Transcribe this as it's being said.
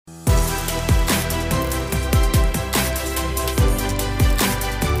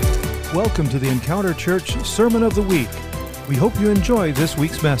Welcome to the Encounter Church Sermon of the Week. We hope you enjoy this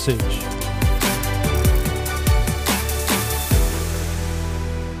week's message.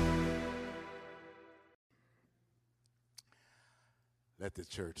 Let the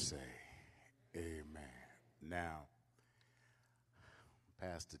church say, amen. Now,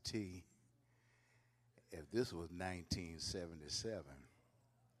 Pastor T, if this was 1977,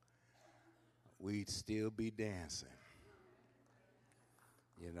 we'd still be dancing.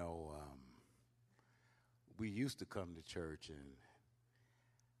 You know, we used to come to church and,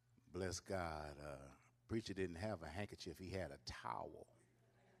 bless God, preacher didn't have a handkerchief, he had a towel.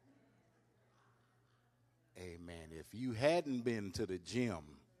 Amen. If you hadn't been to the gym,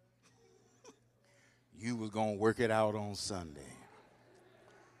 you was going to work it out on Sunday.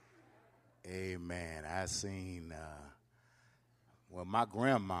 Amen. I seen, my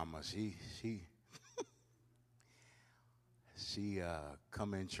grandmama, she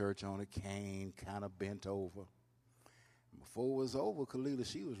come in church on a cane, kind of bent over. Before it was over, Kalila,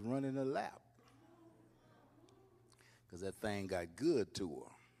 she was running a lap because that thing got good to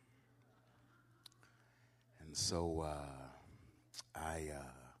her. And so I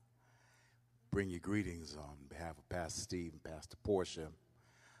bring you greetings on behalf of Pastor Steve and Pastor Portia.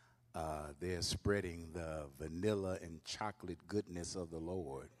 They're spreading the vanilla and chocolate goodness of the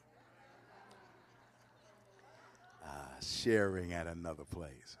Lord. Sharing at another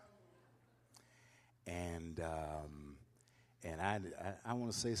place. And I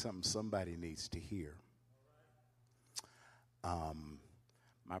want to say something somebody needs to hear.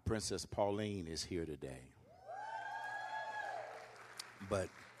 My Princess Pauline is here today. But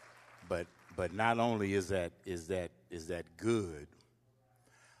not only is that good,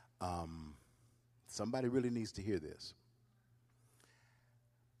 somebody really needs to hear this.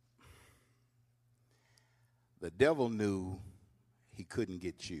 The devil knew he couldn't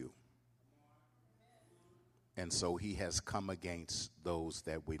get you. And so he has come against those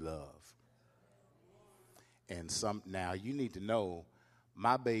that we love. And now you need to know,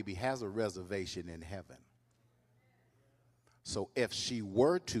 my baby has a reservation in heaven. So if she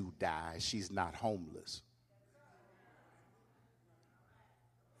were to die, she's not homeless.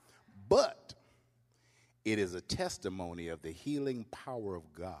 But it is a testimony of the healing power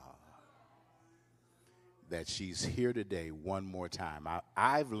of God that she's here today one more time.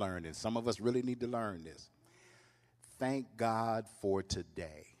 I've learned, and some of us really need to learn this. Thank God for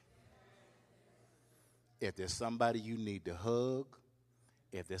today. If there's somebody you need to hug,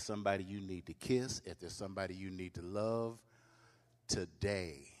 if there's somebody you need to kiss, if there's somebody you need to love,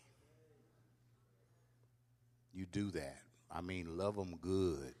 today, you do that. I mean, love them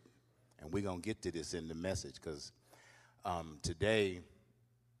good. And we're going to get to this in the message because today,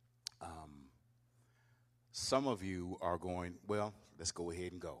 some of you are going, well, let's go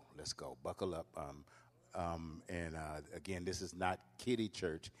ahead and go. Let's go. Buckle up. Again, this is not kiddie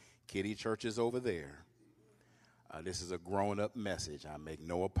church. Kiddie church is over there. This is a grown-up message. I make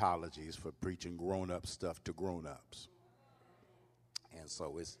no apologies for preaching grown-up stuff to grown-ups. And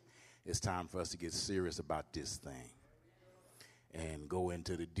so it's time for us to get serious about this thing and go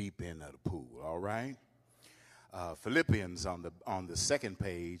into the deep end of the pool, all right? Philippians on the second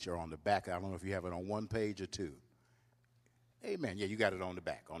page or on the back. I don't know if you have it on one page or two. Amen. Yeah, you got it on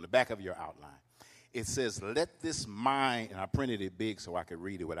the back of your outline. It says, let this mind, and I printed it big so I could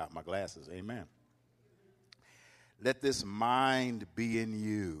read it without my glasses. Amen. Let this mind be in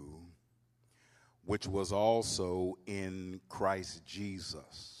you, which was also in Christ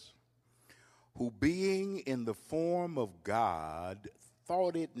Jesus, who being in the form of God,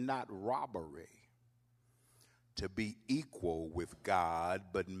 thought it not robbery to be equal with God,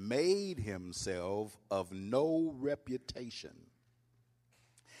 but made himself of no reputation,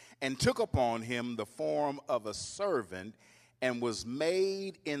 and took upon him the form of a servant, and was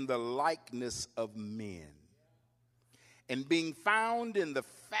made in the likeness of men. And being found in the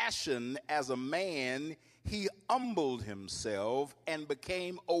fashion as a man, he humbled himself and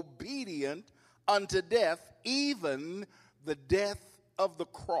became obedient unto death, even the death of the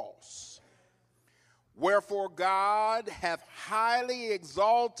cross. Wherefore God hath highly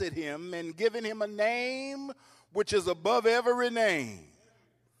exalted him and given him a name which is above every name,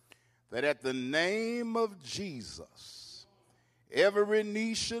 that at the name of Jesus every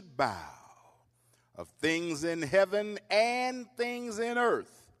knee should bow, of things in heaven and things in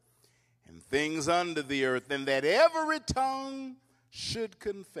earth and things under the earth, and that every tongue should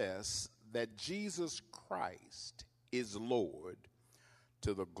confess that Jesus Christ is Lord,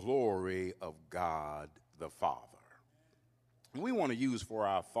 to the glory of God the Father. We want to use for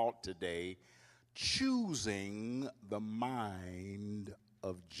our thought today, choosing the mind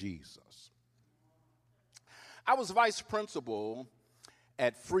of Jesus. I was vice principal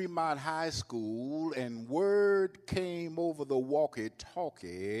at Fremont High School, and word came over the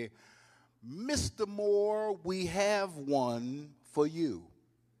walkie-talkie, Mr. Moore, we have one for you.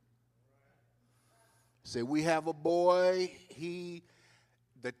 Say, we have a boy,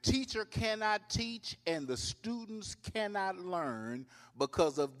 the teacher cannot teach and the students cannot learn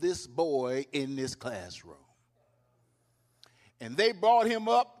because of this boy in this classroom. And they brought him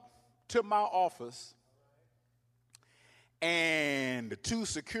up to my office, and the two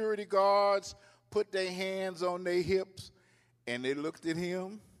security guards put their hands on their hips, and they looked at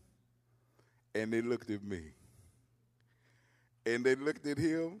him, and they looked at me. And they looked at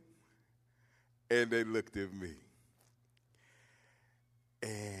him, and they looked at me.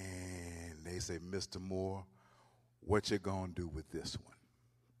 And they say, Mr. Moore, what you gonna do with this one?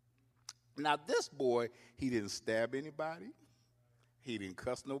 Now, this boy, he didn't stab anybody. He didn't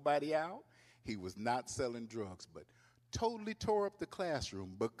cuss nobody out. He was not selling drugs, but totally tore up the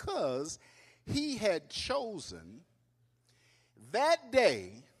classroom because he had chosen that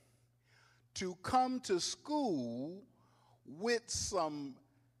day to come to school with some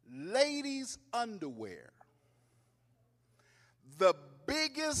ladies' underwear. The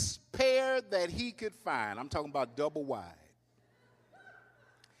biggest pair that he could find. I'm talking about double wide.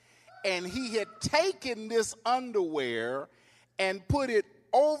 And he had taken this underwear and put it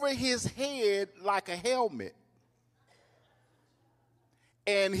over his head like a helmet.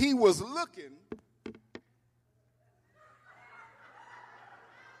 And he was looking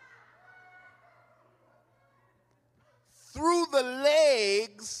through the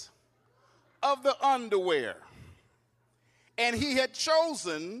legs of the underwear. And he had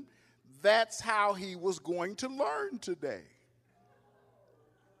chosen that's how he was going to learn today.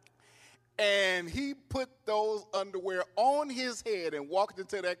 And he put those underwear on his head and walked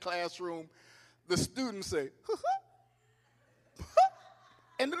into that classroom. The students say,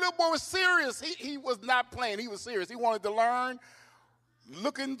 and the little boy was serious. He was not playing. He was serious. He wanted to learn,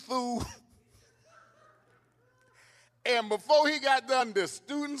 looking through. And before he got done, the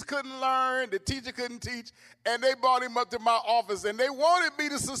students couldn't learn, the teacher couldn't teach, and they brought him up to my office, and they wanted me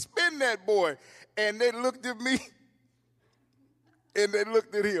to suspend that boy. And they looked at me, and they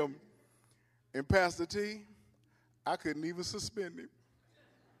looked at him. And Pastor T, I couldn't even suspend him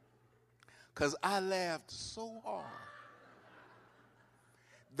because I laughed so hard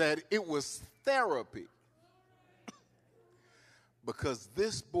that it was therapy because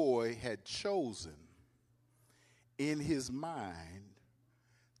this boy had chosen in his mind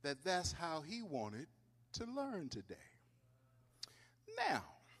that that's how he wanted to learn today. Now,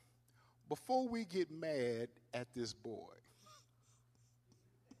 before we get mad at this boy,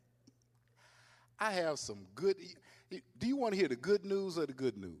 I have some good. Do you want to hear the good news or the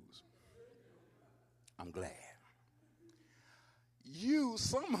good news? I'm glad.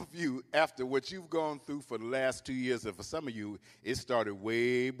 Some of you, after what you've gone through for the last 2 years, and for some of you, it started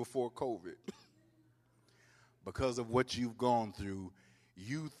way before COVID. Because of what you've gone through,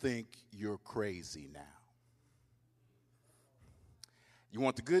 you think you're crazy now. You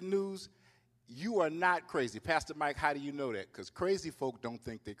want the good news? You are not crazy. Pastor Mike, how do you know that? Because crazy folk don't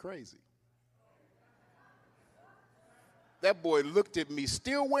think they're crazy. That boy looked at me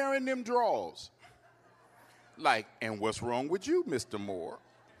still wearing them drawers. Like, and what's wrong with you, Mr. Moore?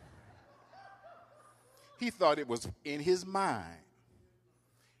 He thought it was in his mind.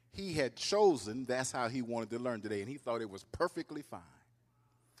 He had chosen that's how he wanted to learn today, and he thought it was perfectly fine.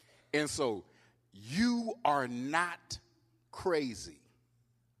 And so, you are not crazy.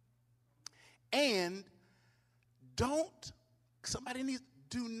 And do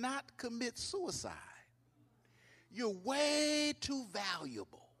not commit suicide. You're way too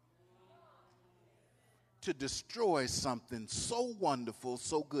valuable to destroy something so wonderful,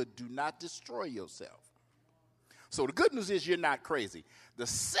 so good. Do not destroy yourself. So the good news is you're not crazy. The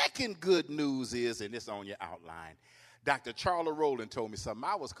second good news is, and it's on your outline, Dr. Charlie Rowland told me something.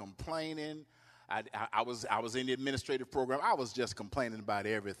 I was complaining. I was in the administrative program. I was just complaining about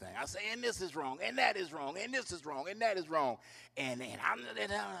everything. I say, and this is wrong, and that is wrong, and this is wrong, and that is wrong. And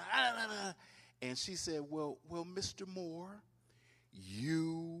she said, well, Mr. Moore,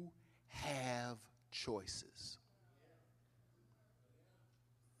 you have choices.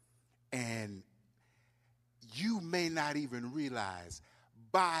 And you may not even realize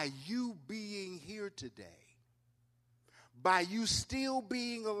by you being here today, by you still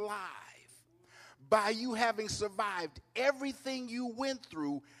being alive, by you having survived everything you went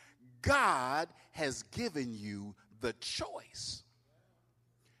through, God has given you the choice.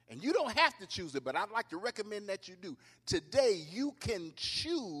 And you don't have to choose it, but I'd like to recommend that you do. Today, you can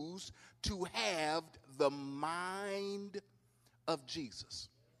choose to have the mind of Jesus.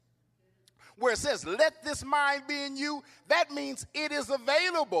 Where it says, let this mind be in you, that means it is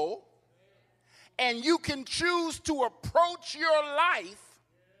available, and you can choose to approach your life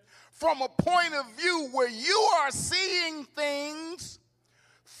from a point of view where you are seeing things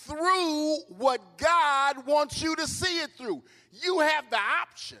through what God wants you to see it through. You have the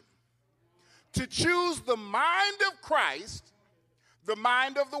option to choose the mind of Christ, the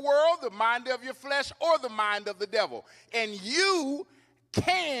mind of the world, the mind of your flesh, or the mind of the devil. And you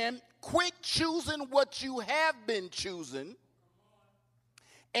can quit choosing what you have been choosing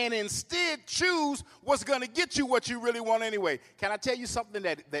and instead choose what's going to get you what you really want anyway. Can I tell you something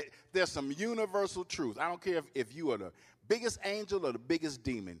that there's some universal truth? I don't care if you are the biggest angel or the biggest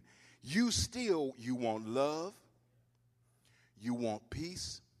demon. You want love, you want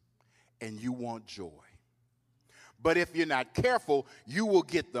peace, and you want joy. But if you're not careful, you will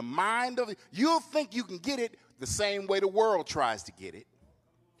get the mind of it. You'll think you can get it the same way the world tries to get it,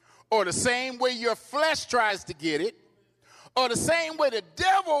 or the same way your flesh tries to get it, or the same way the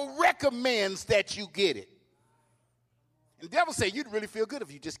devil recommends that you get it. And the devil say, you'd really feel good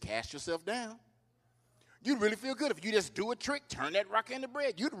if you just cast yourself down. You'd really feel good if you just do a trick, turn that rock into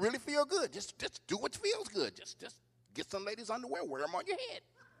bread. You'd really feel good. Just do what feels good. Just get some ladies' underwear, wear them on your head.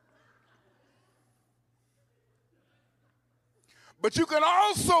 But you can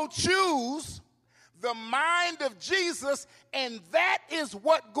also choose the mind of Jesus, and that is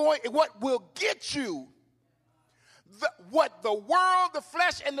what will get you what the world, the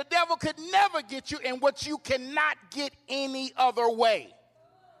flesh, and the devil could never get you, and what you cannot get any other way.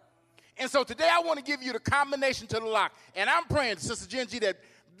 And so today I want to give you the combination to the lock. And I'm praying, Sister Genji,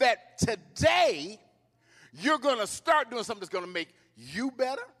 that today you're going to start doing something that's going to make you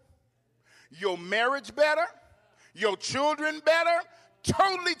better, your marriage better, your children better,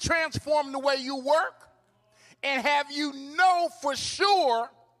 totally transform the way you work, and have you know for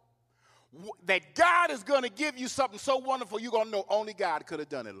sure that God is going to give you something so wonderful you're going to know only God could have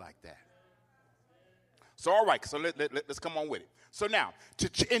done it like that. So, all right, so let's come on with it. So now,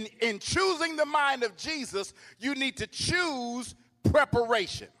 in choosing the mind of Jesus, you need to choose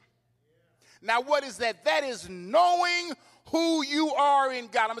preparation. Now, what is that? That is knowing who you are in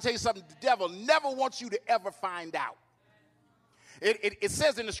God. I'm going to tell you something. The devil never wants you to ever find out. It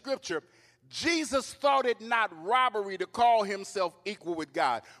says in the scripture, Jesus thought it not robbery to call himself equal with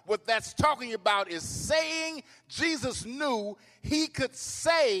God. What that's talking about is saying Jesus knew he could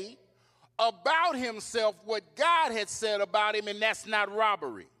say about himself what God had said about him, and that's not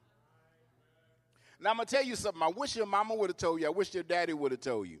robbery. Now, I'm going to tell you something. I wish your mama would have told you. I wish your daddy would have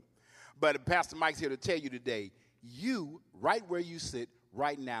told you. But Pastor Mike's here to tell you today, you, right where you sit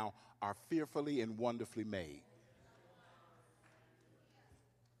right now, are fearfully and wonderfully made.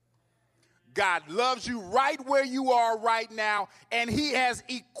 God loves you right where you are right now, and he has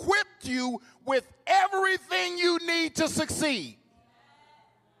equipped you with everything you need to succeed.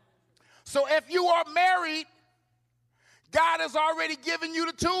 So if you are married, God has already given you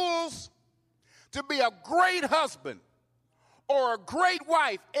the tools to be a great husband or a great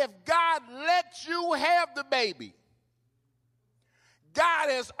wife. If God lets you have the baby, God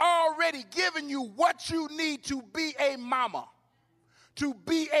has already given you what you need to be a mama, to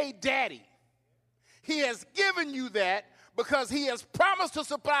be a daddy. He has given you that because he has promised to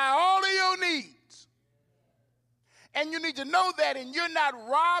supply all of your needs. And you need to know that, and you're not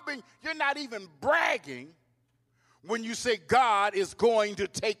robbing, you're not even bragging when you say God is going to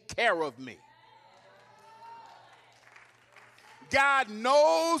take care of me. God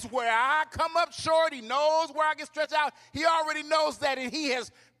knows where I come up short. He knows where I get stretched out. He already knows that, and he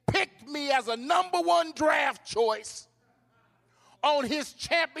has picked me as a #1 draft choice on his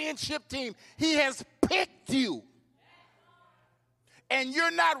championship team. He has picked you. And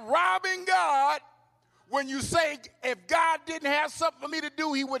you're not robbing God when you say, if God didn't have something for me to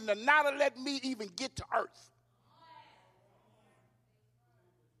do, he wouldn't have not have let me even get to earth.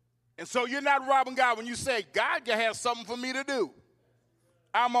 And so you're not robbing God when you say, God has something for me to do.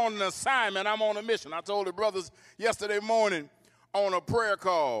 I'm on an assignment. I'm on a mission. I told the brothers yesterday morning on a prayer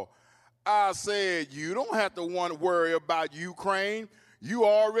call, I said, you don't have to worry about Ukraine. You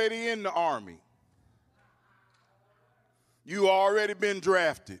already in the army. You already been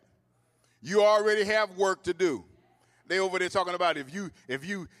drafted. You already have work to do. They over there talking about if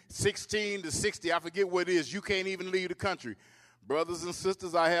you 16 to 60, I forget what it is, you can't even leave the country. Brothers and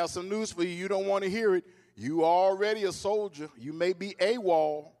sisters, I have some news for you. You don't want to hear it. You already a soldier. You may be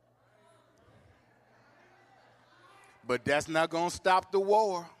AWOL. But that's not going to stop the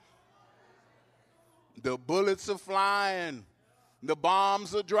war. The bullets are flying. The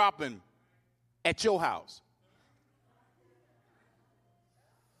bombs are dropping at your house.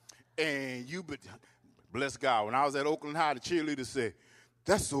 And bless God, when I was at Oakland High, the cheerleader said,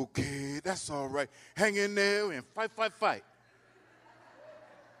 that's okay, that's all right. Hang in there and fight, fight, fight.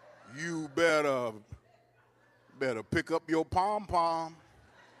 You better pick up your pom-pom.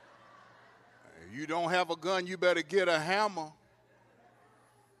 If you don't have a gun, you better get a hammer.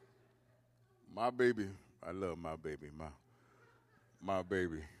 My baby, I love my baby, my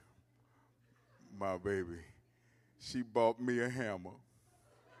baby, she bought me a hammer.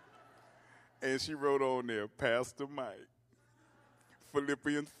 And she wrote on there, Pastor Mike,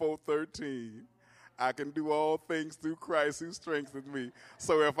 Philippians 4:13, I can do all things through Christ who strengthens me.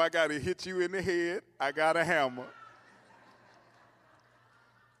 So if I got to hit you in the head, I got a hammer.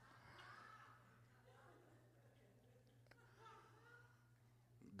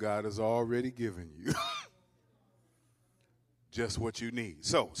 God has already given you just what you need.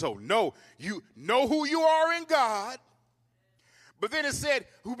 So know you know who you are in God. But then it said,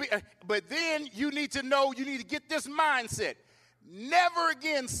 but then you need to get this mindset. Never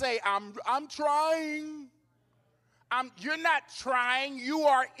again say, I'm trying. You're not trying, you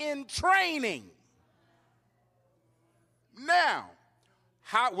are in training. Now,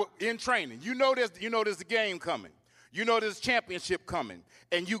 in training, you know there's the game coming. You know there's championship coming.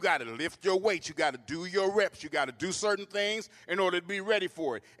 And you got to lift your weight. You got to do your reps. You got to do certain things in order to be ready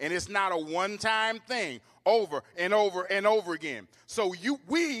for it. And it's not a one-time thing, over and over and over again. So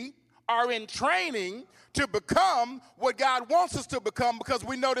we are in training to become what God wants us to become because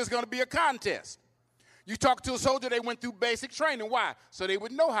we know there's going to be a contest. You talk to a soldier, they went through basic training. Why? So they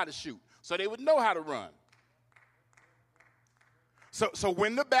would know how to shoot. So they would know how to run. So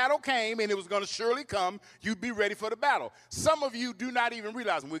when the battle came, and it was going to surely come, you'd be ready for the battle. Some of you do not even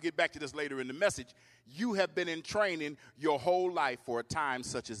realize, and we'll get back to this later in the message, you have been in training your whole life for a time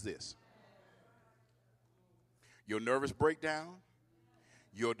such as this. Your nervous breakdown,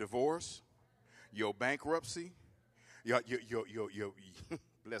 your divorce, your bankruptcy, your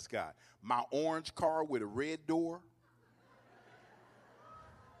bless God, my orange car with a red door.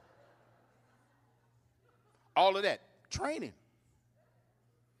 All of that, training.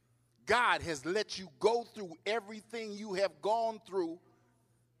 God has let you go through everything you have gone through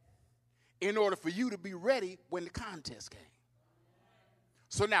in order for you to be ready when the contest came.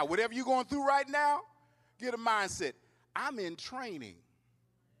 So now, whatever you're going through right now, get a mindset. I'm in training.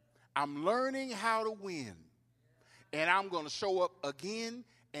 I'm learning how to win. And I'm going to show up again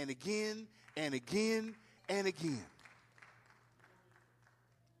and again and again and again.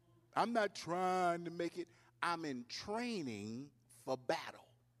 I'm not trying to make it. I'm in training for battle.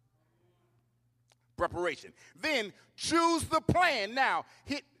 Preparation. Then choose the plan. Now,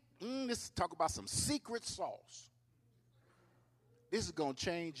 let's talk about some secret sauce. This is going to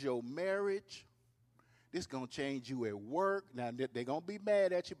change your marriage. This is going to change you at work. Now, they're going to be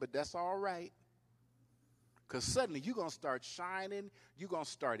mad at you, but that's all right. Because suddenly you're going to start shining. You're going to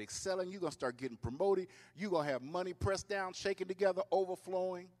start excelling. You're going to start getting promoted. You're going to have money pressed down, shaken together,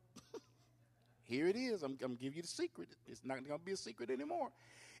 overflowing. Here it is. I'm going to give you the secret. It's not going to be a secret anymore.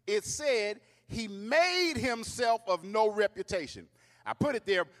 It said he made himself of no reputation. I put it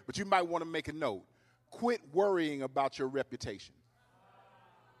there, but you might want to make a note. Quit worrying about your reputation.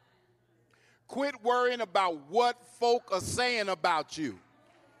 Quit worrying about what folk are saying about you.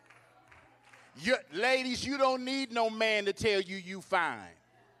 Ladies, you don't need no man to tell you you fine.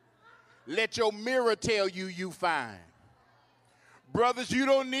 Let your mirror tell you you fine. Brothers, you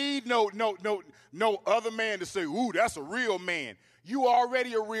don't need no other man to say, ooh, that's a real man. You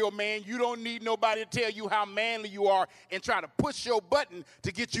already a real man. You don't need nobody to tell you how manly you are and try to push your button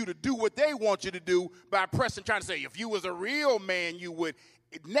to get you to do what they want you to do by pressing, trying to say, if you was a real man, you would.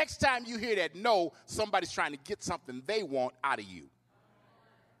 Next time you hear that no, somebody's trying to get something they want out of you.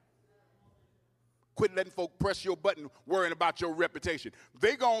 Quit letting folk press your button worrying about your reputation.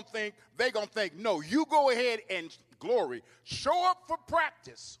 They gonna think, no, you go ahead and glory. Show up for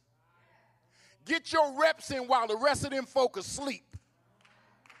practice. Get your reps in while the rest of them folk asleep.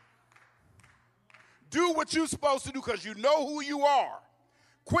 Do what you're supposed to do because you know who you are.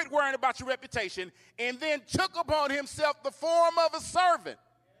 Quit worrying about your reputation. And then took upon himself the form of a servant.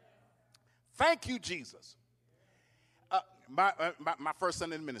 Thank you, Jesus. My first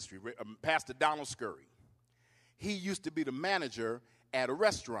Sunday in ministry, Pastor Donald Scurry, he used to be the manager at a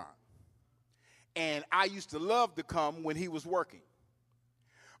restaurant. And I used to love to come when he was working.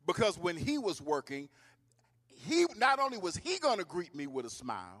 Because when he was working, not only was he going to greet me with a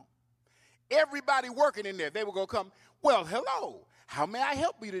smile, everybody working in there, they were going to come, well, hello, how may I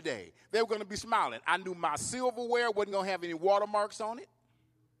help you today? They were going to be smiling. I knew my silverware wasn't going to have any watermarks on it.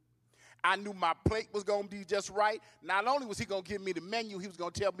 I knew my plate was going to be just right. Not only was he going to give me the menu, he was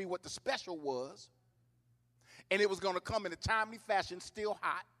going to tell me what the special was. And it was going to come in a timely fashion, still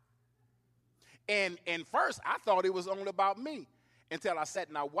hot. And first, I thought it was only about me until I sat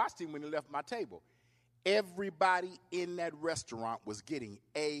and I watched him when he left my table. Everybody in that restaurant was getting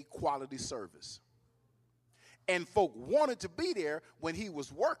a quality service. And folk wanted to be there when he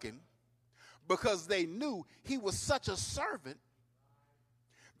was working because they knew he was such a servant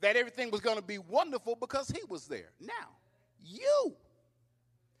that everything was going to be wonderful because he was there. Now,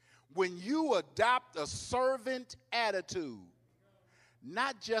 when you adopt a servant attitude,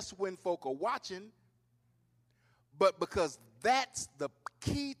 not just when folk are watching, but because that's the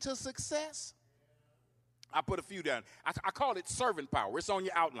key to success. I put a few down. I call it servant power. It's on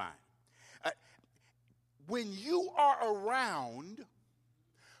your outline. When you are around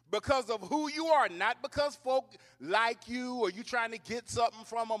because of who you are, not because folk like you or you trying to get something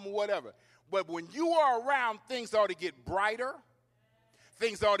from them or whatever, but when you are around, things ought to get brighter,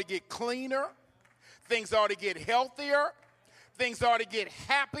 things ought to get cleaner, things ought to get healthier, things ought to get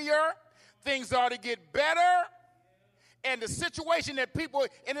happier, things ought to get better. And the situation that people,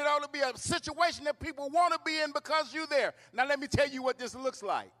 and it ought to be a situation that people want to be in because you're there. Now let me tell you what this looks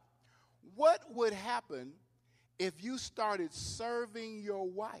like. What would happen if you started serving your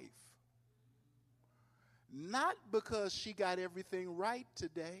wife? Not because she got everything right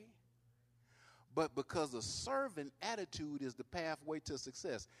today, but because a servant attitude is the pathway to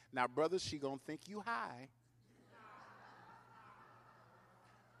success. Now, brothers, she gonna think you high.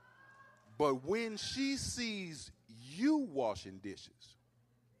 But when she sees you washing dishes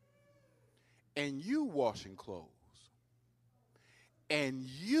and you washing clothes and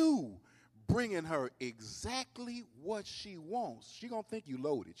you bringing her exactly what she wants, she gonna think you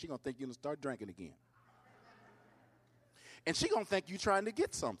loaded. She gonna think you're gonna start drinking again. And she gonna think you trying to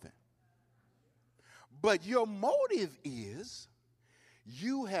get something. But your motive is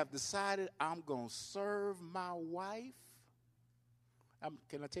you have decided I'm gonna serve my wife.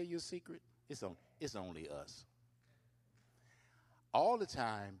 Can I tell you a secret? It's only us. All the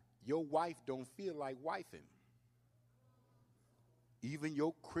time, your wife don't feel like wifing. Even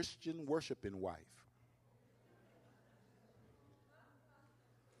your Christian worshiping wife.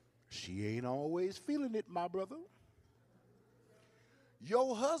 She ain't always feeling it, my brother.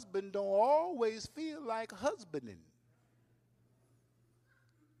 Your husband don't always feel like husbanding.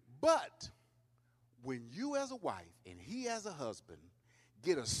 But when you as a wife and he as a husband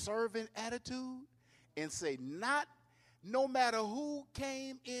get a servant attitude and say, no matter who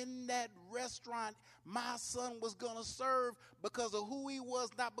came in that restaurant, my son was going to serve because of who he was,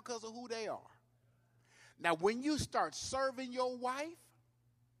 not because of who they are. Now, when you start serving your wife,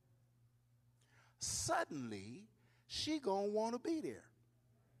 suddenly she going to want to be there.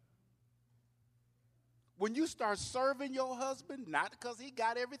 When you start serving your husband, not because he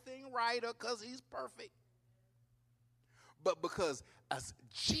got everything right or because he's perfect, but because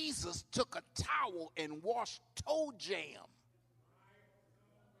Jesus took a towel and washed toe jam.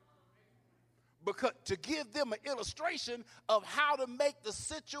 Because to give them an illustration of how to make the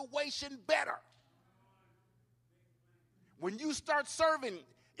situation better. When you start serving,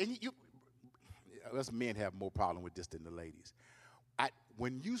 and us men have more problem with this than the ladies.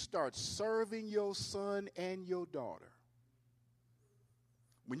 When you start serving your son and your daughter,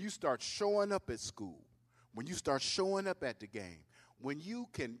 when you start showing up at school, when you start showing up at the game, when you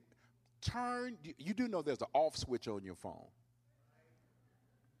can turn, you do know there's an off switch on your phone.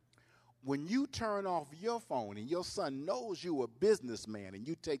 When you turn off your phone and your son knows you're a businessman and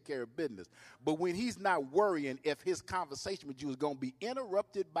you take care of business, but when he's not worrying if his conversation with you is going to be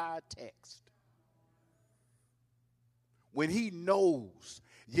interrupted by a text, when he knows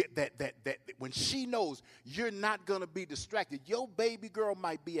that when she knows you're not going to be distracted, your baby girl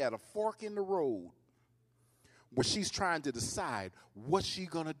might be at a fork in the road where she's trying to decide what she's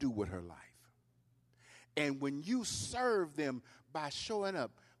going to do with her life. And when you serve them by showing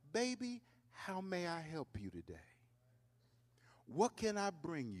up, baby, how may I help you today? What can I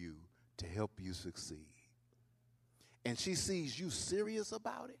bring you to help you succeed? And she sees you serious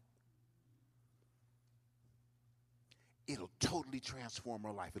about it, it'll totally transform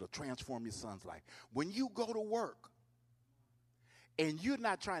her life. It'll transform your son's life. When you go to work and you're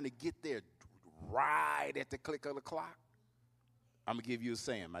not trying to get there right at the click of the clock, I'm going to give you a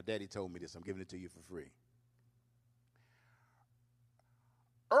saying. My daddy told me this. I'm giving it to you for free.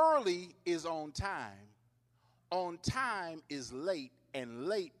 Early is on time is late, and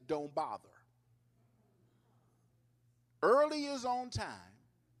late don't bother. Early is on time.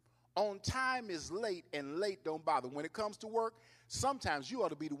 On time is late, and late don't bother. When it comes to work, sometimes you ought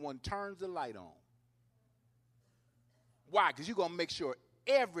to be the one who turns the light on. Why? Because you're going to make sure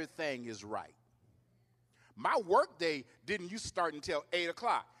everything is right. My work day didn't used to start until 8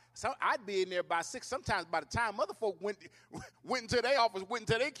 o'clock. So I'd be in there by 6. Sometimes by the time other folk went into their office, went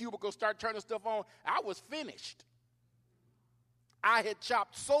into their cubicle, start turning stuff on, I was finished. I had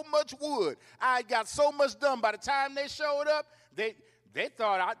chopped so much wood. I had got so much done. By the time they showed up, they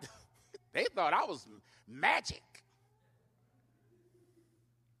thought I was magic.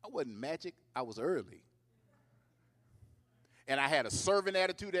 I wasn't magic. I was early. And I had a servant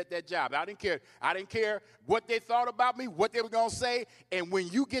attitude at that job. I didn't care. I didn't care what they thought about me, what they were going to say. And when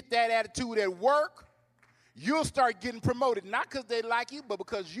you get that attitude at work, you'll start getting promoted, not because they like you, but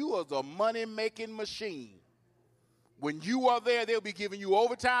because you are the money-making machine. When you are there, they'll be giving you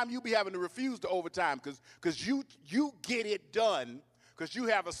overtime. You'll be having to refuse the overtime because you get it done because you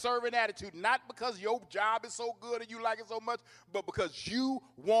have a servant attitude, not because your job is so good and you like it so much, but because you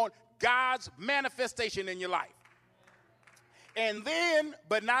want God's manifestation in your life. And then,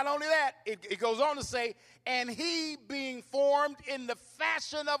 but not only that, it goes on to say, and he being formed in the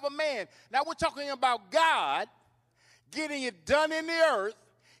fashion of a man. Now we're talking about God getting it done in the earth.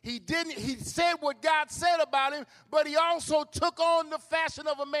 He said what God said about him, but he also took on the fashion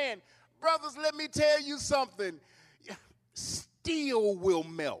of a man. Brothers, let me tell you something. Steel will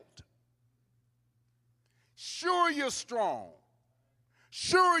melt. Sure, you're strong.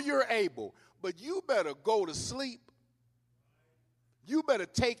 Sure, you're able, but you better go to sleep. You better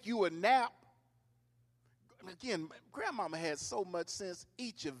take you a nap. Again, grandmama had so much sense.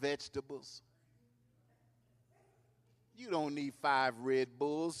 Eat your vegetables. You don't need 5 Red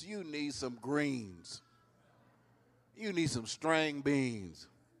Bulls. You need some greens. You need some string beans.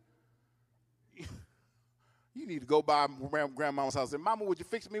 You need to go by grandmama's house and say, Mama, would you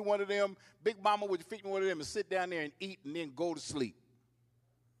fix me one of them? Big Mama, would you fix me one of them? And sit down there and eat and then go to sleep.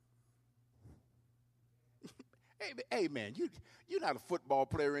 Hey, man, you're not a football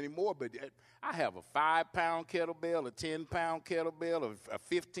player anymore, but I have a 5-pound kettlebell, a 10-pound kettlebell,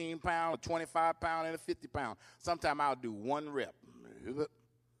 a 15-pound, a 25-pound, and a 50-pound. Sometimes I'll do 1 rep.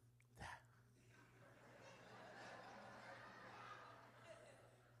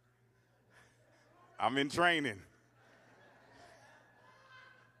 I'm in training.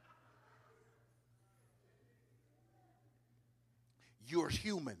 You're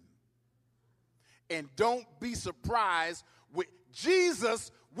human. And don't be surprised when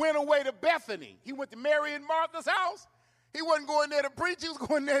Jesus went away to Bethany. He went to Mary and Martha's house. He wasn't going there to preach. He was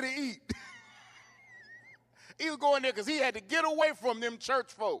going there to eat. He was going there because he had to get away from them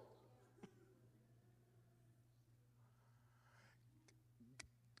church folk.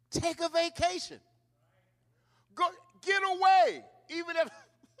 Take a vacation. Go get away. Even if,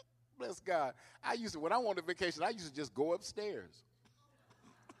 bless God, when I wanted vacation, I used to just go upstairs.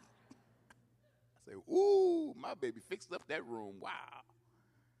 Say, ooh, my baby fixed up that room. Wow.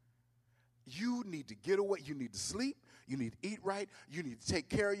 You need to get away. You need to sleep. You need to eat right. You need to take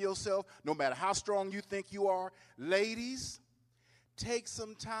care of yourself, no matter how strong you think you are. Ladies, take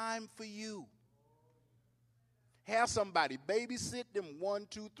some time for you. Have somebody babysit them 1,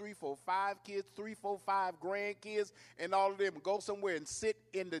 2, 3, 4, 5 kids, 3, 4, 5 grandkids, and all of them. Go somewhere and sit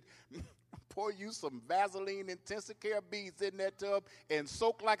in the, pour you some Vaseline intensive care beads in that tub and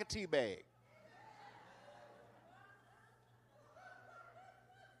soak like a tea bag.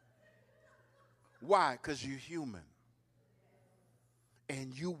 Why? Because you're human.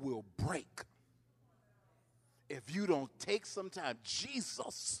 And you will break if you don't take some time.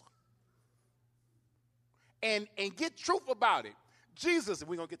 Jesus. And get truth about it. Jesus, and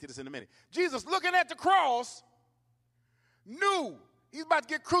we're going to get to this in a minute. Jesus, looking at the cross, knew he's about to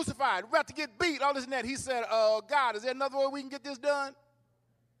get crucified, about to get beat, all this and that. He said, God, is there another way we can get this done?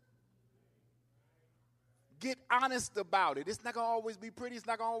 Get honest about it. It's not going to always be pretty. It's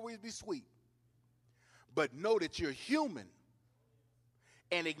not going to always be sweet. But know that you're human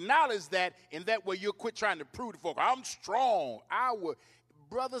and acknowledge that. In that way, you'll quit trying to prove to folk, I'm strong.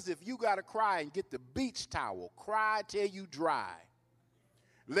 Brothers, if you got to cry and get the beach towel, cry till you dry.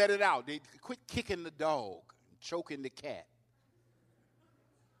 Let it out. Quit kicking the dog, choking the cat.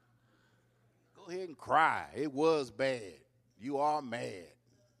 Go ahead and cry. It was bad. You are mad.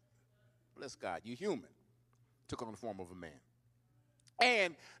 Bless God. You're human. Took on the form of a man.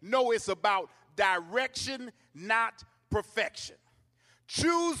 And know it's about direction, not perfection.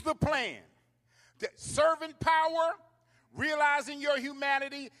 Choose the plan. Servant power, realizing your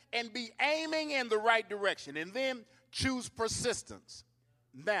humanity, and be aiming in the right direction. And then choose persistence.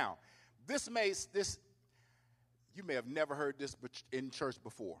 Now, You may have never heard this in church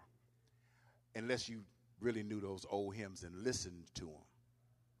before, unless you really knew those old hymns and listened to them.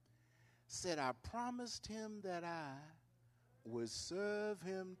 Said, I promised him that I would serve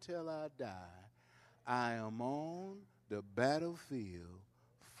him till I die. I am on the battlefield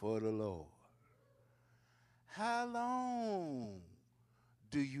for the Lord. How long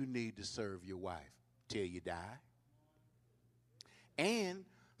do you need to serve your wife? Till you die. And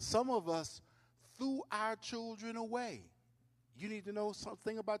some of us threw our children away. You need to know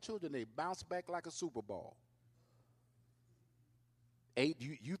something about children. They bounce back like a Super Bowl.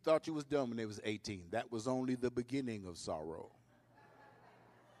 You thought you was done when they was 18. That was only the beginning of sorrow.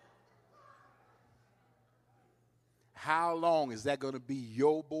 How long is that going to be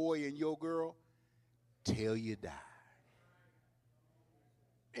your boy and your girl? Till you die.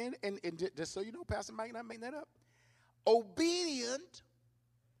 And just so you know, Pastor Mike not making that up. Obedient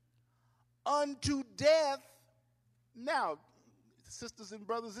unto death. Now, sisters and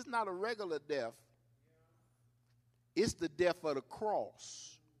brothers, it's not a regular death. It's the death of the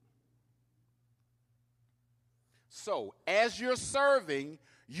cross. So, as you're serving,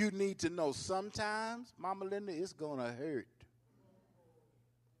 you need to know sometimes, Mama Linda, it's going to hurt.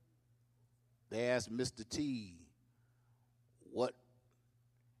 They asked Mr. T, what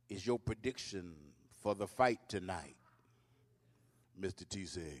is your prediction for the fight tonight? Mr. T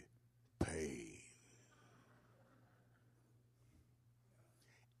said, pain.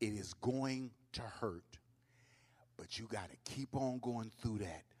 It is going to hurt, but you got to keep on going through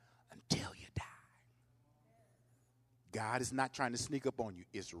that until you die. God is not trying to sneak up on you.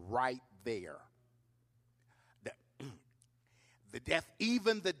 It's right there. The death,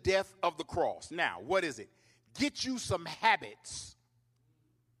 even the death of the cross. Now, what is it? Get you some habits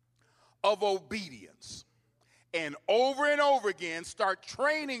of obedience. And over again, start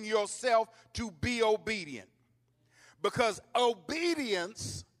training yourself to be obedient. Because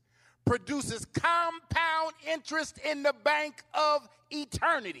obedience produces compound interest in the bank of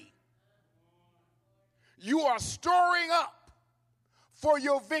eternity. You are storing up for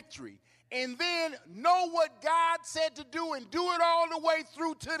your victory. And then know what God said to do and do it all the way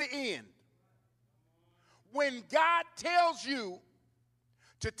through to the end. When God tells you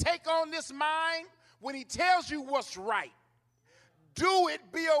to take on this mind, when he tells you what's right, do it,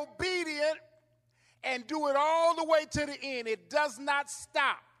 be obedient, and do it all the way to the end. It does not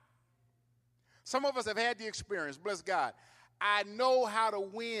stop. Some of us have had the experience, bless God. I know how to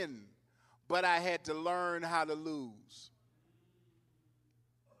win, but I had to learn how to lose.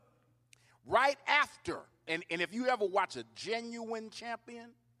 Right after, and if you ever watch a genuine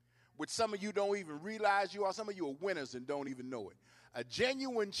champion, which some of you don't even realize you are, some of you are winners and don't even know it. A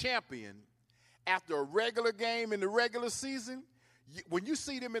genuine champion, after a regular game in the regular season, when you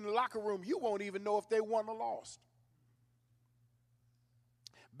see them in the locker room, you won't even know if they won or lost.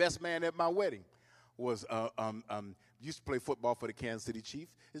 Best man at my wedding was used to play football for the Kansas City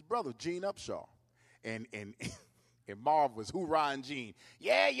Chiefs. His brother, Gene Upshaw. And Marv was hoorah and Gene.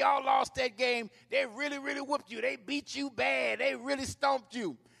 Yeah, y'all lost that game. They really, really whooped you. They beat you bad. They really stomped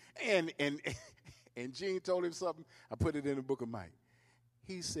you. And Gene told him something. I put it in the book of Mike.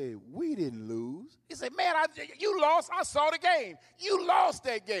 He said, we didn't lose. He said, man, you lost. I saw the game. You lost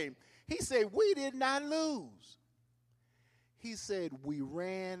that game. He said, we did not lose. He said, we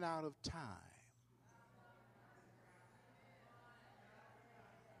ran out of time.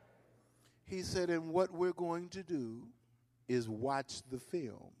 He said, and what we're going to do is watch the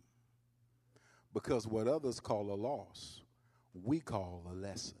film. Because what others call a loss, we call a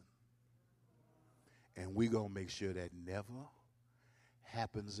lesson. And we're going to make sure that never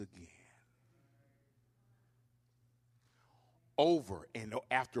happens again. Over and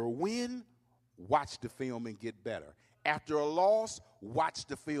after a win, watch the film and get better. After a loss, watch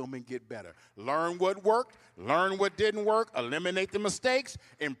the film and get better. Learn what worked, learn what didn't work, eliminate the mistakes,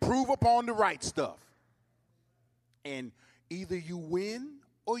 improve upon the right stuff. And either you win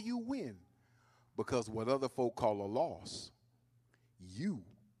or you win. Because what other folk call a loss, you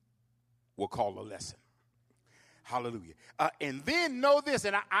will call a lesson. Hallelujah. And then know this,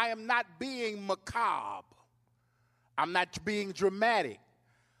 and I am not being macabre. I'm not being dramatic.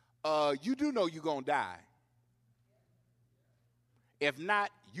 You do know you're going to die. If not,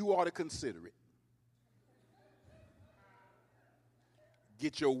 you ought to consider it.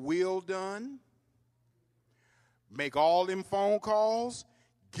 Get your will done. Make all them phone calls.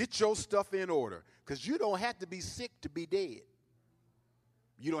 Get your stuff in order. Because you don't have to be sick to be dead.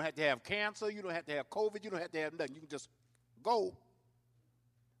 You don't have to have cancer. You don't have to have COVID. You don't have to have nothing. You can just go.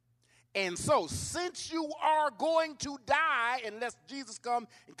 And so, since you are going to die, unless Jesus comes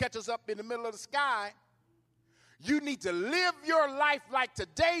and catches us up in the middle of the sky, You need to live your life like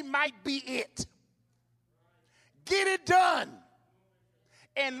today might be it. Get it done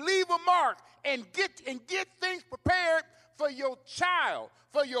and leave a mark and get things prepared for your child,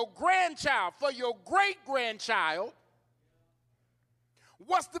 for your grandchild, for your great-grandchild.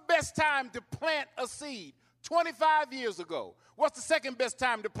 What's the best time to plant a seed? 25 years ago. What's the second best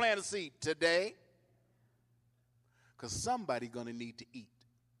time to plant a seed? Today. Because somebody's going to need to eat.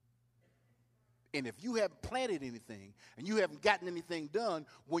 And if you haven't planted anything and you haven't gotten anything done,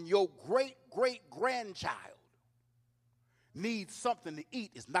 when your great-great-grandchild needs something to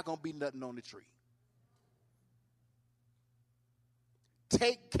eat, it's not going to be nothing on the tree.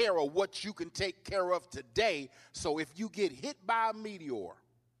 Take care of what you can take care of today, so if you get hit by a meteor,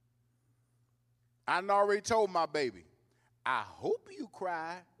 I already told my baby, I hope you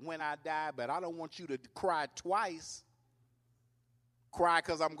cry when I die, but I don't want you to cry twice. Cry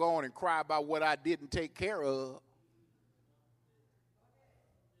because I'm gone and cry about what I didn't take care of.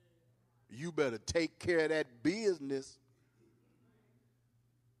 You better take care of that business.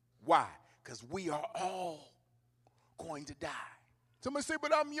 Why? Because we are all going to die. Somebody say,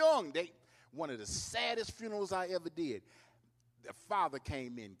 but I'm young. One of the saddest funerals I ever did, the father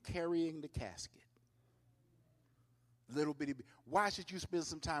came in carrying the casket. Little bitty. Why should you spend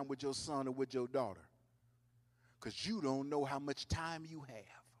some time with your son or with your daughter? Because you don't know how much time you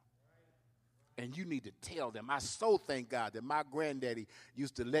have. And you need to tell them. I so thank God that my granddaddy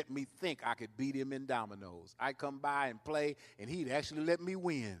used to let me think I could beat him in dominoes. I'd come by and play, and he'd actually let me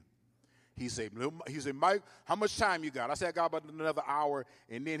win. He said, Mike, how much time you got? I said, I got about another hour.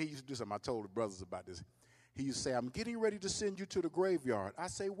 And then he used to do something. I told the brothers about this. He used to say, I'm getting ready to send you to the graveyard. I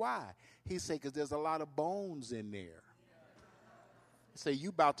say, why? He said, because there's a lot of bones in there. He said, you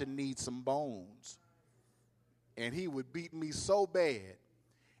about to need some bones. And he would beat me so bad,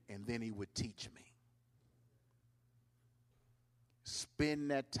 and then he would teach me.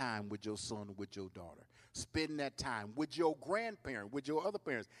 Spend that time with your son or with your daughter. Spend that time with your grandparent, with your other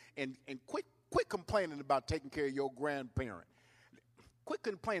parents. And quit complaining about taking care of your grandparent. Quit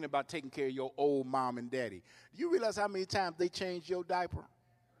complaining about taking care of your old mom and daddy. Do you realize how many times they changed your diaper?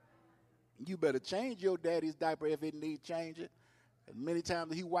 You better change your daddy's diaper if it needs changing. As many times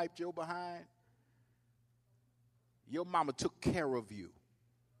that he wiped your behind. Your mama took care of you.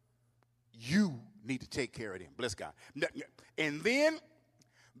 You need to take care of them. Bless God. And then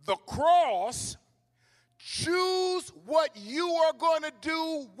the cross, choose what you are going to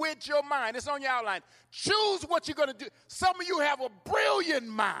do with your mind. It's on your outline. Choose what you're going to do. Some of you have a brilliant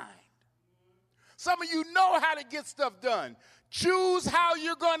mind. Some of you know how to get stuff done. Choose how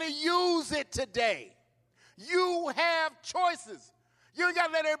you're going to use it today. You have choices. You ain't got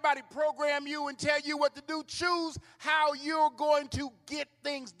to let everybody program you and tell you what to do. Choose how you're going to get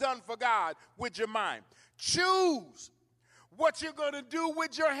things done for God with your mind. Choose what you're going to do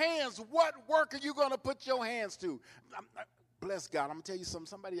with your hands. What work are you going to put your hands to? Bless God. I'm going to tell you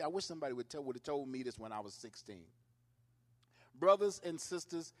something. I wish somebody would have told me this when I was 16. Brothers and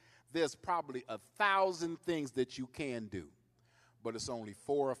sisters, there's probably 1,000 things that you can do, but it's only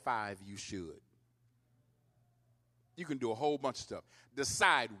 4 or 5 you should. You can do a whole bunch of stuff.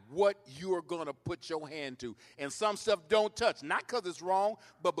 Decide what you are going to put your hand to. And some stuff don't touch, not because it's wrong,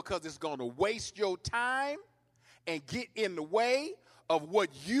 but because it's going to waste your time and get in the way of what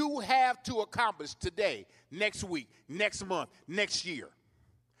you have to accomplish today, next week, next month, next year.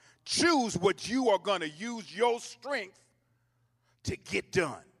 Choose what you are going to use your strength to get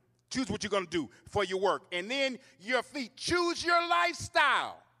done. Choose what you're going to do for your work. And then your feet. Choose your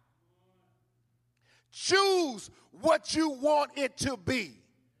lifestyle. Choose what you want it to be,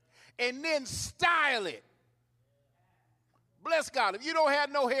 and then style it. Bless God. If you don't have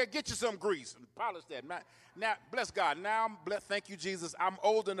no hair, get you some grease and polish that. Now, bless God. Now, thank you, Jesus. I'm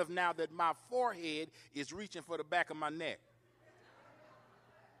old enough now that my forehead is reaching for the back of my neck.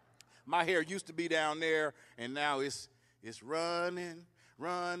 My hair used to be down there, and now it's running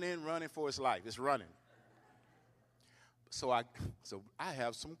for its life. It's running. So I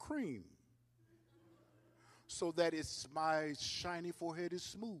have some cream, so that my shiny forehead is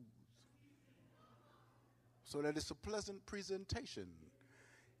smooth, so that it's a pleasant presentation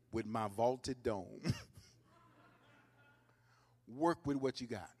with my vaulted dome. Work with what you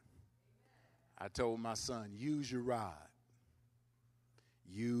got. I told my son, use your rod.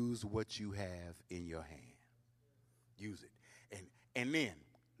 Use what you have in your hand. Use it. And then,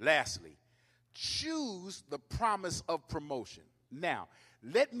 lastly, choose the promise of promotion. Now,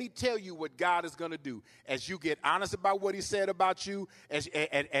 Let me tell you what God is going to do. As you get honest about what he said about you,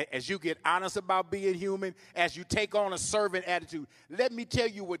 as you get honest about being human, as you take on a servant attitude, let me tell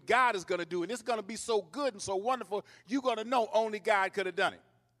you what God is going to do. And it's going to be so good and so wonderful, you're going to know only God could have done it.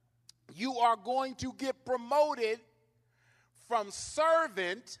 You are going to get promoted from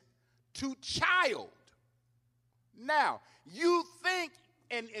servant to child. Now, you think,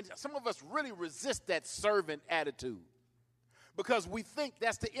 and some of us really resist that servant attitude, because we think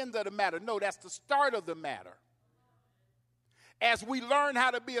that's the end of the matter. No, that's the start of the matter. As we learn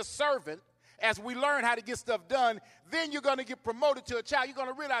how to be a servant, as we learn how to get stuff done, then you're going to get promoted to a child. You're going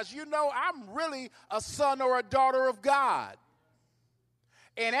to realize, I'm really a son or a daughter of God.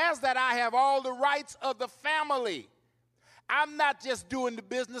 And as that, I have all the rights of the family. I'm not just doing the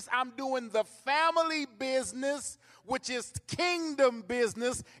business, I'm doing the family business, which is kingdom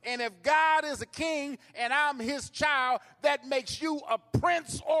business. And if God is a king and I'm his child, that makes you a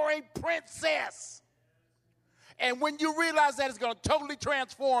prince or a princess. And when you realize that, it's going to totally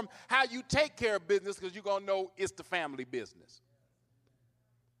transform how you take care of business, because you're going to know it's the family business.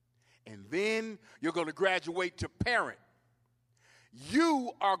 And then you're going to graduate to parent.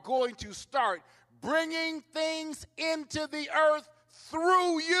 You are going to start bringing things into the earth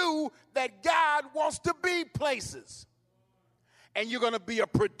through you that God wants to be places. And you're going to be a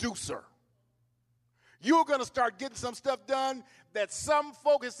producer. You're going to start getting some stuff done that some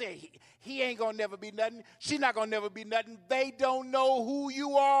folks say, he ain't going to never be nothing. She's not going to never be nothing. They don't know who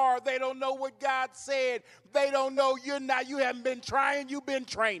you are. They don't know what God said. They don't know you haven't been trying, you've been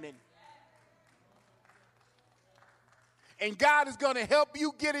training. And God is going to help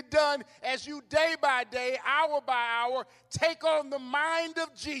you get it done as you day by day, hour by hour, take on the mind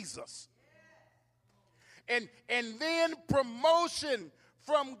of Jesus. And then promotion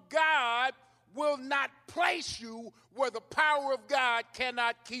from God will not place you where the power of God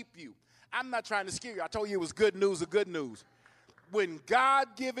cannot keep you. I'm not trying to scare you. I told you it was good news of good news. When God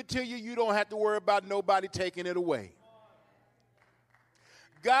give it to you, you don't have to worry about nobody taking it away.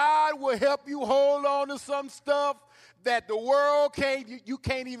 God will help you hold on to some stuff that the world you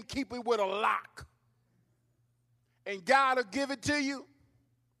can't even keep it with a lock. And God will give it to you.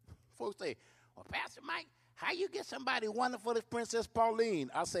 Folks say, well, Pastor Mike, how you get somebody wonderful as Princess Pauline?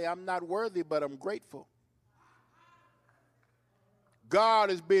 I say, I'm not worthy, but I'm grateful.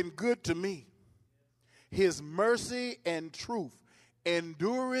 God has been good to me. His mercy and truth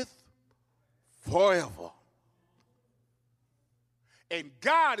endureth forever. And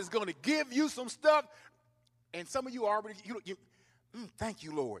God is going to give you some stuff. And some of you already, thank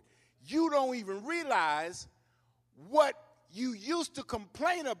you, Lord. You don't even realize what you used to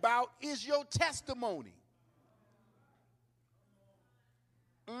complain about is your testimony.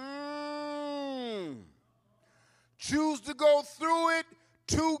 Choose to go through it,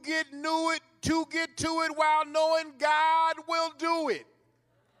 to get to it while knowing God will do it.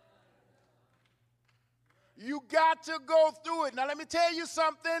 You got to go through it. Now let me tell you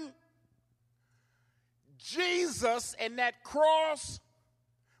something. Jesus and that cross,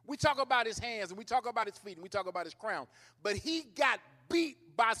 we talk about his hands and we talk about his feet and we talk about his crown, but he got beat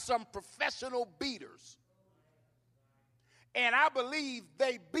by some professional beaters. And I believe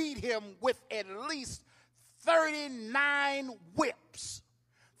they beat him with at least 39 whips,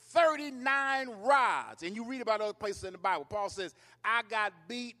 39 rods. And you read about other places in the Bible. Paul says, I got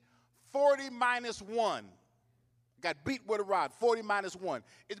beat 40 minus 1. Got beat with a rod, 40 minus 1.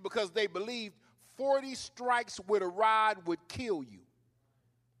 It's because they believed 40 strikes with a rod would kill you.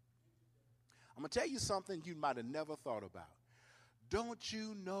 I'm going to tell you something you might have never thought about. Don't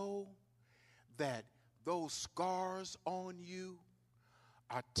you know that those scars on you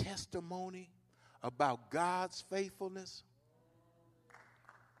are testimony about God's faithfulness?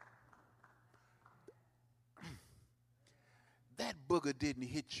 That booger didn't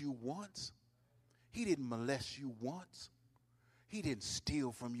hit you once. He didn't molest you once. He didn't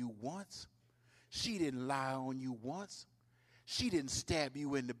steal from you once. She didn't lie on you once. She didn't stab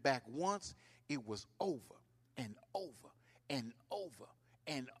you in the back once. It was over and over and over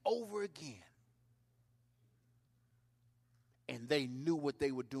and over again. And they knew what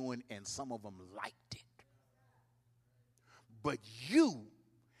they were doing, and some of them liked it. But you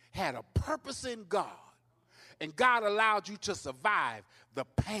had a purpose in God, and God allowed you to survive the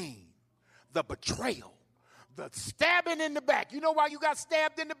pain, the betrayal, the stabbing in the back. You know why you got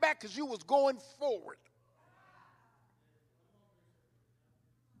stabbed in the back? Because you was going forward.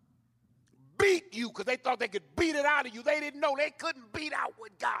 Beat you because they thought they could beat it out of you. They didn't know they couldn't beat out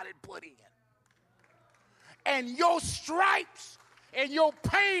what God had put in. And your stripes and your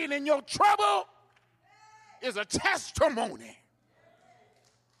pain and your trouble is a testimony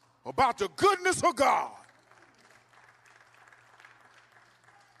about the goodness of God.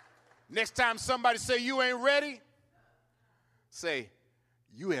 Next time somebody say you ain't ready, say,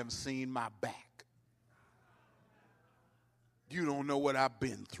 you haven't seen my back. You don't know what I've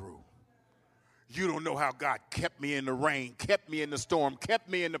been through. You don't know how God kept me in the rain, kept me in the storm, kept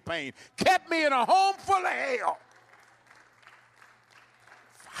me in the pain, kept me in a home full of hell.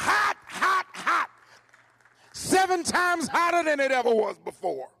 Hot, hot, hot. 7 times hotter than it ever was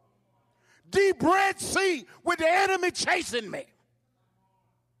before. Deep Red Sea with the enemy chasing me.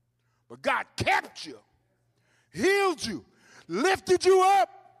 But God kept you, healed you, lifted you up.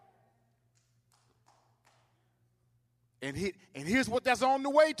 And here's what that's on the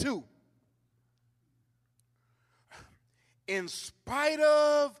way to. In spite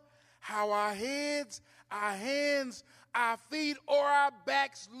of how our heads, our hands, our feet, or our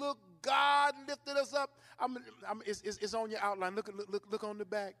backs look, God lifted us up. It's on your outline. Look on the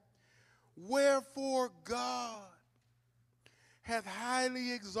back. Wherefore God hath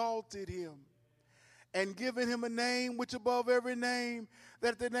highly exalted him and given him a name which above every name,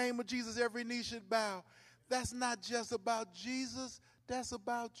 that at the name of Jesus every knee should bow. That's not just about Jesus, that's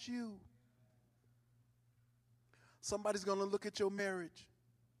about you. Somebody's going to look at your marriage,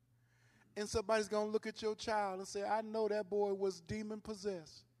 and somebody's going to look at your child and say, I know that boy was demon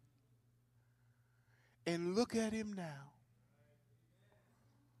possessed. And look at him now.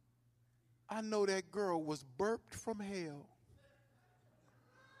 I know that girl was burped from hell.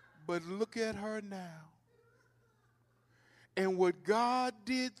 But look at her now. And what God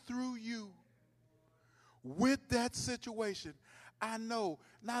did through you with that situation, I know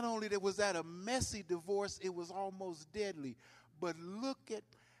not only was that a messy divorce, it was almost deadly. But look at,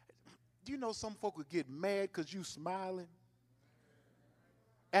 do you know some folk would get mad because you smiling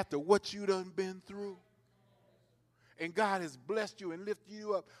after what you done been through? And God has blessed you and lifted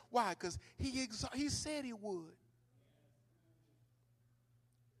you up. Why? Because he said he would.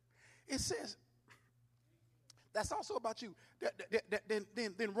 It says, that's also about you.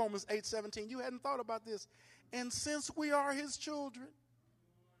 Then Romans 8:17, you hadn't thought about this. And since we are his children,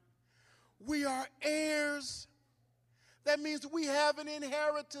 we are heirs. That means we have an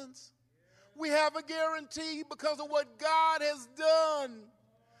inheritance. We have a guarantee because of what God has done.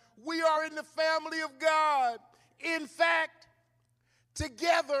 We are in the family of God. In fact,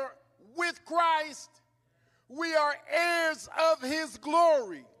 together with Christ, we are heirs of his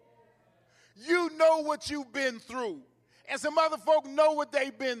glory. You know what you've been through. And some other folk know what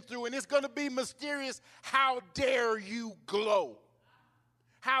they've been through. And it's going to be mysterious. How dare you glow?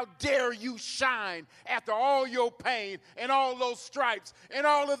 How dare you shine after all your pain and all those stripes and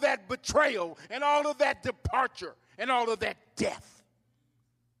all of that betrayal and all of that departure and all of that death?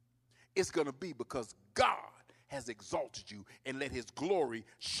 It's going to be because God has exalted you and let his glory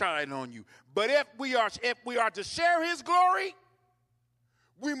shine on you. But if we are to share his glory,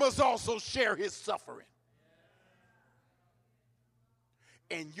 we must also share his suffering.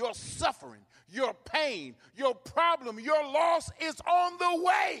 And your suffering, your pain, your problem, your loss is on the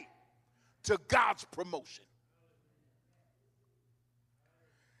way to God's promotion.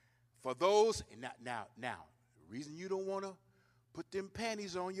 For those, now, the reason you don't want to put them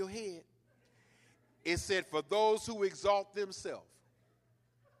panties on your head, it said for those who exalt themselves.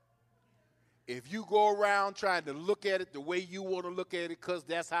 If you go around trying to look at it the way you want to look at it because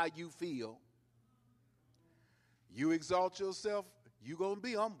that's how you feel, you exalt yourself, you're going to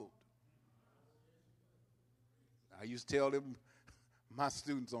be humbled. I used to tell them, my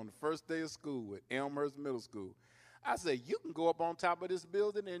students on the first day of school at Elmhurst Middle School, I said, you can go up on top of this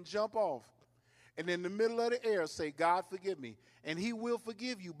building and jump off. And in the middle of the air say, God, forgive me. And he will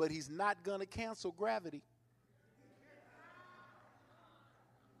forgive you, but he's not going to cancel gravity.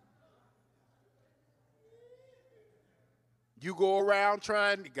 You go around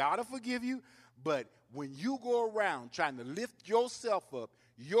trying, God will forgive you, but when you go around trying to lift yourself up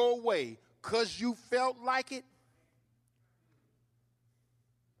your way because you felt like it,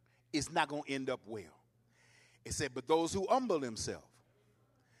 it's not going to end up well. It said, but those who humble themselves.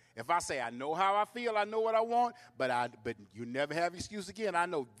 If I say, I know how I feel, I know what I want, but you never have excuse again. I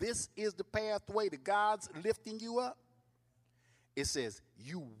know this is the pathway to God's lifting you up. It says,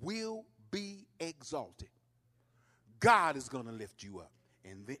 you will be exalted. God is going to lift you up.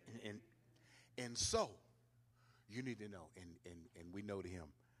 And so, you need to know, and we know to him,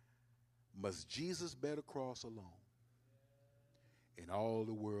 must Jesus bear the cross alone and all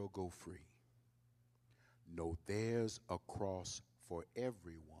the world go free? No, there's a cross for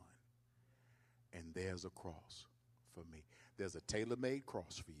everyone, and there's a cross for me. There's a tailor-made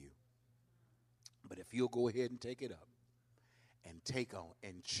cross for you. But if you'll go ahead and take it up and take on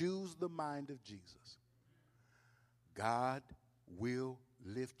and choose the mind of Jesus, God will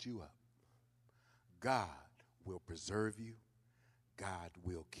lift you up. God will preserve you. God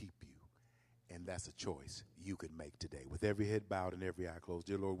will keep you. And that's a choice you can make today. With every head bowed and every eye closed,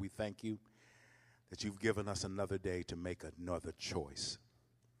 dear Lord, we thank you that you've given us another day to make another choice.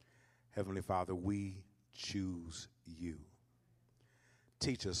 Heavenly Father, we choose you.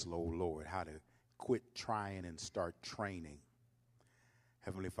 Teach us, Lord, how to quit trying and start training.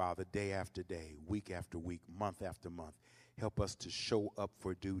 Heavenly Father, day after day, week after week, month after month, help us to show up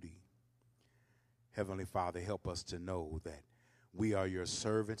for duty. Heavenly Father, help us to know that we are your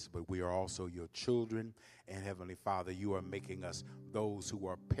servants, but we are also your children. And Heavenly Father, you are making us those who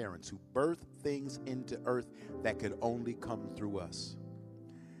are parents, who birth things into earth that could only come through us.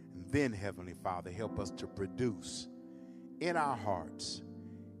 And then, Heavenly Father, help us to produce in our hearts,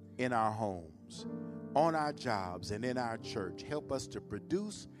 in our homes, on our jobs, and in our church. Help us to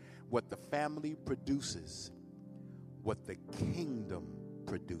produce what the family produces, what the kingdom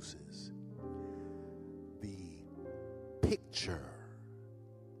produces. Picture,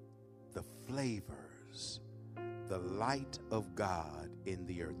 the flavors, the light of God in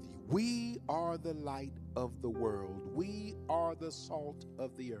the earth. We are the light of the world. We are the salt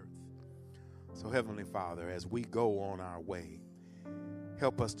of the earth. So, Heavenly Father, as we go on our way,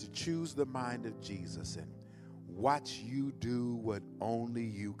 help us to choose the mind of Jesus and watch you do what only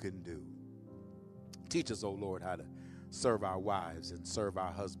you can do. Teach us, oh Lord, how to serve our wives and serve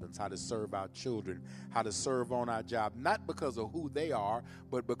our husbands, how to serve our children, how to serve on our job, not because of who they are,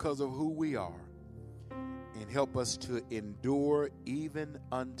 but because of who we are. And help us to endure even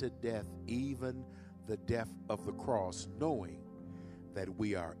unto death, even the death of the cross, knowing that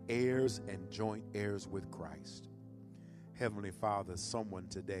we are heirs and joint heirs with Christ. Heavenly Father, someone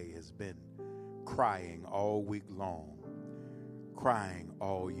today has been crying all week long, crying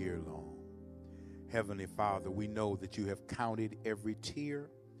all year long. Heavenly Father, we know that you have counted every tear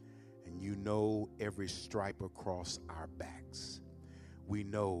and you know every stripe across our backs. We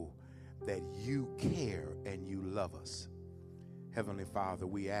know that you care and you love us. Heavenly Father,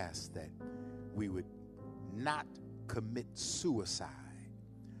 we ask that we would not commit suicide,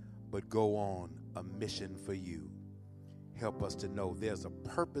 but go on a mission for you. Help us to know there's a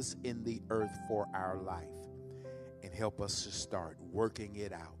purpose in the earth for our life, and help us to start working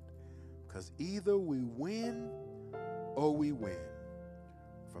it out. Because either we win or we win.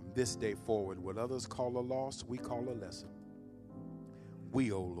 From this day forward, what others call a loss, we call a lesson.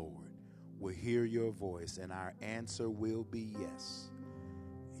 We, O Lord, will hear your voice, and our answer will be yes,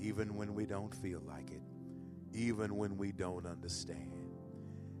 even when we don't feel like it, even when we don't understand.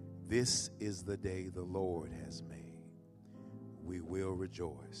 This is the day the Lord has made. We will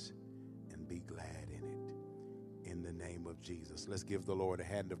rejoice and be glad in it. In the name of Jesus. Let's give the Lord a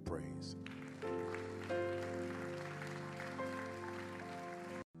hand of praise.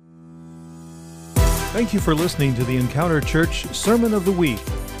 Thank you for listening to the Encounter Church Sermon of the Week.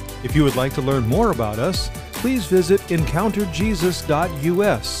 If you would like to learn more about us, please visit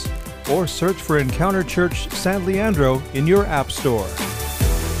encounterjesus.us or search for Encounter Church San Leandro in your app store.